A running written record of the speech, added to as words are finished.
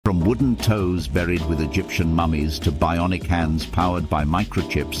From wooden toes buried with Egyptian mummies to bionic hands powered by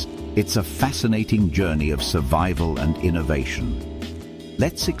microchips, it's a fascinating journey of survival and innovation.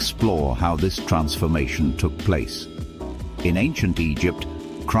 Let's explore how this transformation took place. In ancient Egypt,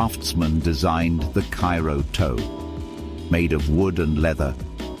 craftsmen designed the Cairo toe. Made of wood and leather,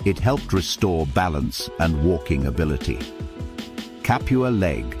 it helped restore balance and walking ability. Capua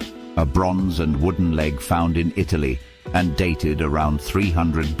leg, a bronze and wooden leg found in Italy and dated around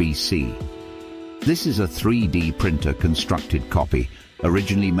 300 BC. This is a 3D printer constructed copy,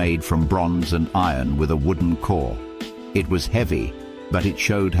 originally made from bronze and iron with a wooden core. It was heavy, but it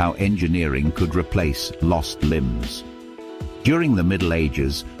showed how engineering could replace lost limbs. During the Middle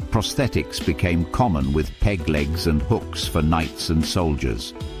Ages, prosthetics became common with peg legs and hooks for knights and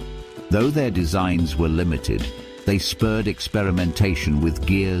soldiers. Though their designs were limited, they spurred experimentation with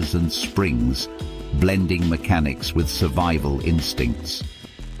gears and springs, blending mechanics with survival instincts.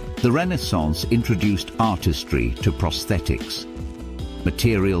 The Renaissance introduced artistry to prosthetics.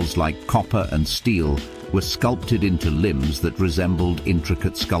 Materials like copper and steel were sculpted into limbs that resembled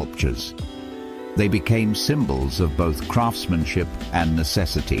intricate sculptures. They became symbols of both craftsmanship and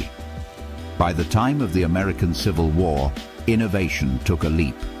necessity. By the time of the American Civil War, innovation took a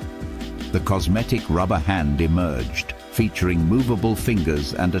leap. The cosmetic rubber hand emerged, featuring movable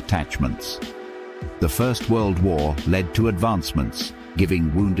fingers and attachments. The First World War led to advancements,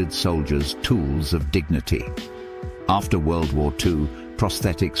 giving wounded soldiers tools of dignity. After World War II,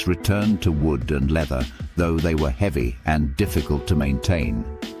 prosthetics returned to wood and leather, though they were heavy and difficult to maintain.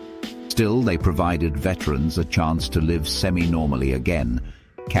 Still, they provided veterans a chance to live semi-normally again,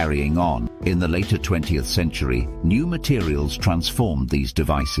 carrying on. In the later 20th century, new materials transformed these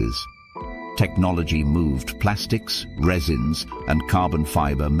devices. Technology moved plastics, resins, and carbon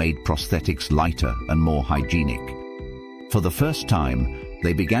fiber made prosthetics lighter and more hygienic. For the first time,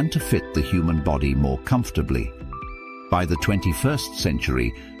 they began to fit the human body more comfortably. By the 21st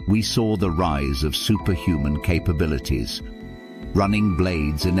century, we saw the rise of superhuman capabilities. Running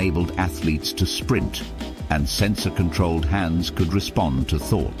blades enabled athletes to sprint, and sensor-controlled hands could respond to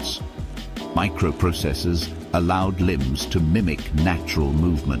thoughts. Microprocessors allowed limbs to mimic natural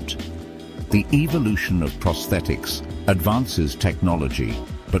movement. The evolution of prosthetics advances technology,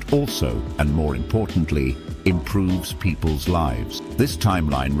 but also, and more importantly, improves people's lives. This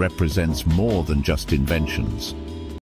timeline represents more than just inventions.